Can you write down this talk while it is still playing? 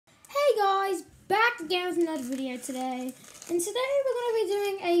again with another video today, and today we're going to be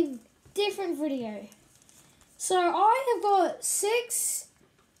doing a different video. So I have got 6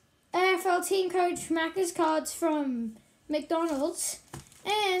 AFL team coach Macca's cards from McDonald's,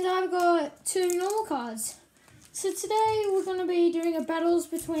 and I've got 2 normal cards. So today we're going to be doing a battles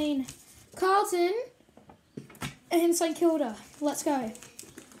between Carlton and St Kilda. Let's go.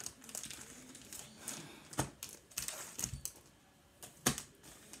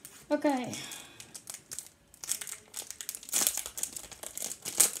 Okay.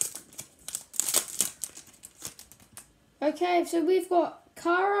 Okay, so we've got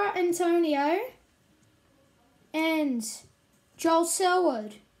Cara Antonio and Joel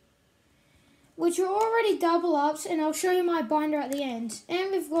Selwood, which are already double ups, and I'll show you my binder at the end.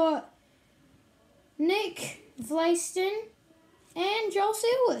 And we've got Nick Vlaston and Joel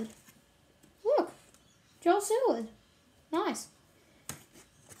Selwood. Look, Joel Selwood. Nice.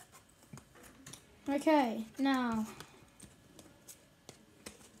 Okay,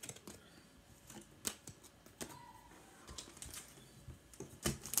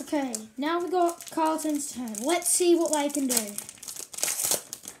 now we got Carlton's turn. Let's see what they can do.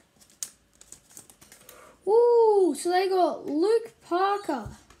 Ooh, so they got Luke Parker.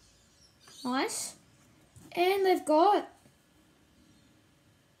 Nice. And they've got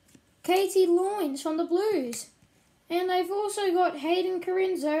Katie Loynes from the Blues. And they've also got Hayden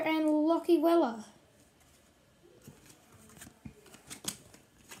Carinzo and Lockie Weller.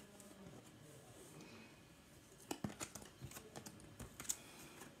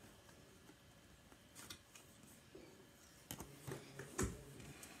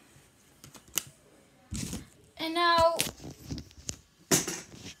 And now, who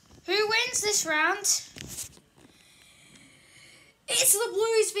wins this round? It's the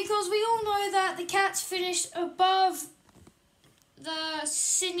Blues, because we all know that the Cats finished above the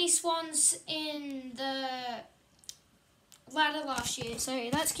Sydney Swans in the ladder last year. So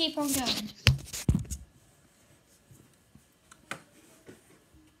let's keep on going.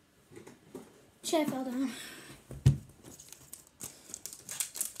 Chair fell down.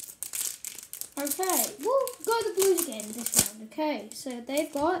 Okay, we'll go the Blues again this round. Okay, so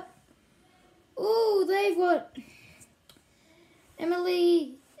they've got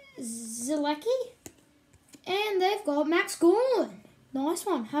Emily Zielecki, and they've got Max Gorlin. Nice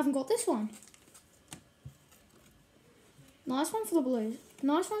one. Haven't got this one. Nice one for the Blues.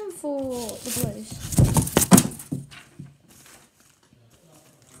 Nice one for the Blues.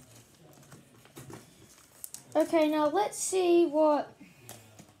 Okay, now let's see what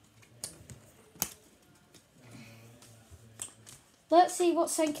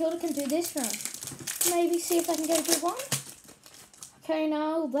St Kilda can do this round. Maybe see if they can get a good one. Okay,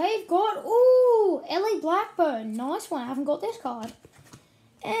 now they've got, Ellie Blackburn. Nice one. I haven't got this card.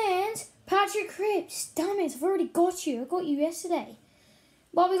 And Patrick Cripps. Damn it, I've already got you. I got you yesterday.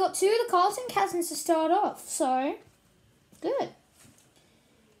 But we got 2 of the Carlton Cousins to start off. So, good.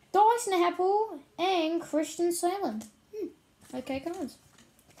 Dyson Apple and Christian Salem. Okay, cards.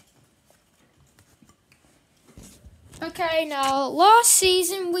 Okay, now, last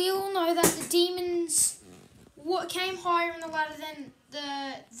season, we all know that the Demons came higher in the ladder than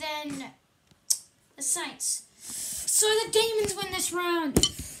the Saints. So the Demons win this round.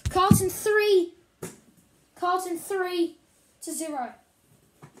 Carlton 3 to 0.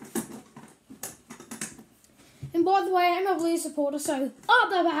 And by the way, I'm a Blues supporter, so up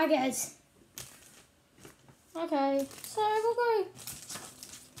the Baggers. Okay, so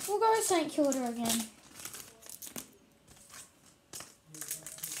we'll go St Kilda again.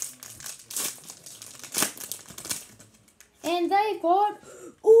 And they've got,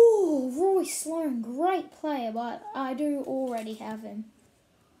 Roy Sloan, great player, but I do already have him.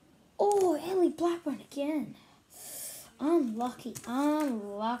 Ellie Blackburn again. Unlucky.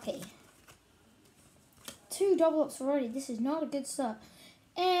 2 double ups already. This is not a good start.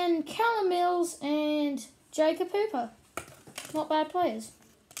 And Callum Mills and Jacob Hooper. Not bad players.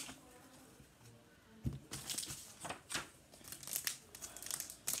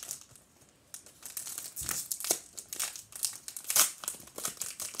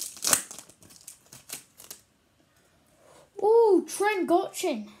 Trent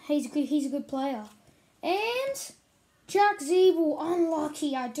Gotchin, he's a good player. And Jack Zeeble,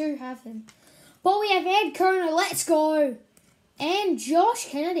 unlucky, I do have him. But we have Ed Kerner, let's go. And Josh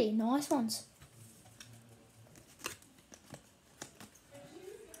Kennedy, nice ones.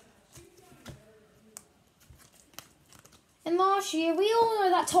 And last year, we all know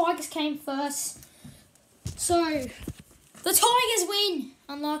that Tigers came first. So, the Tigers win.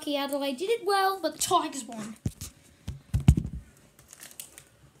 Unlucky, Adelaide did it well, but the Tigers won.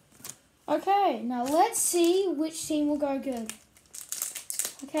 Okay, now let's see which team will go good.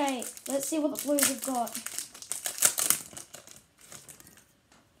 Okay, let's see what the Blues have got.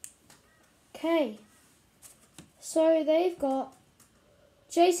 Okay, so they've got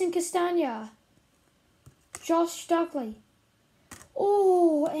Jason Castagna, Josh Stockley,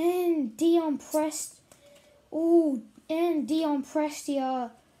 and Dion Prestia,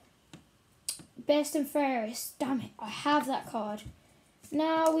 best and fairest. Damn it, I have that card.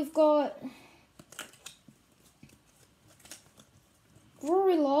 Now we've got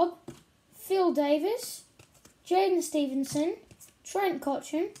Rory Lobb, Phil Davis, Jaden Stevenson, Trent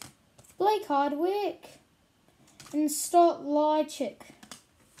Cotchin, Blake Hardwick, and Stott Lychik.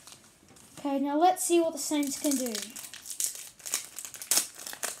 Okay, now let's see what the Saints can do.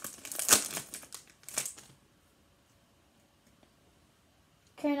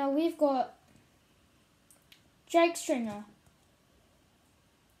 Okay, now we've got Jake Stringer,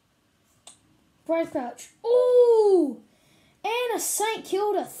 Brad Crouch, and a St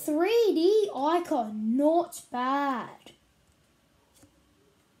Kilda 3D icon, not bad.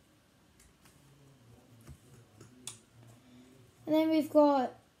 And then we've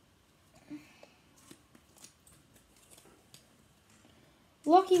got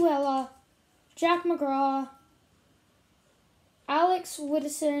Lockie Weller, Jack McGrath, Alex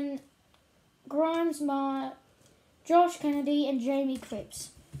Widdowson, Grimes Mart, Josh Kennedy, and Jamie Cripps.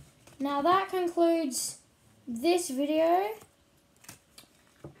 Now that concludes this video,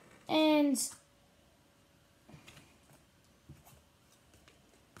 and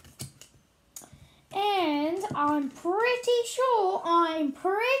I'm pretty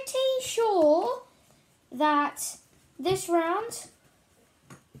sure that this round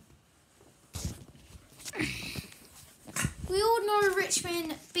we all know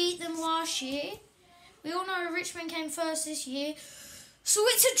Richmond beat them last year. We all know Richmond came first this year. So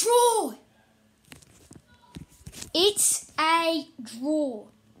it's a draw. It's a draw.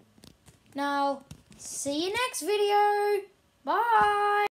 Now, see you next video. Bye.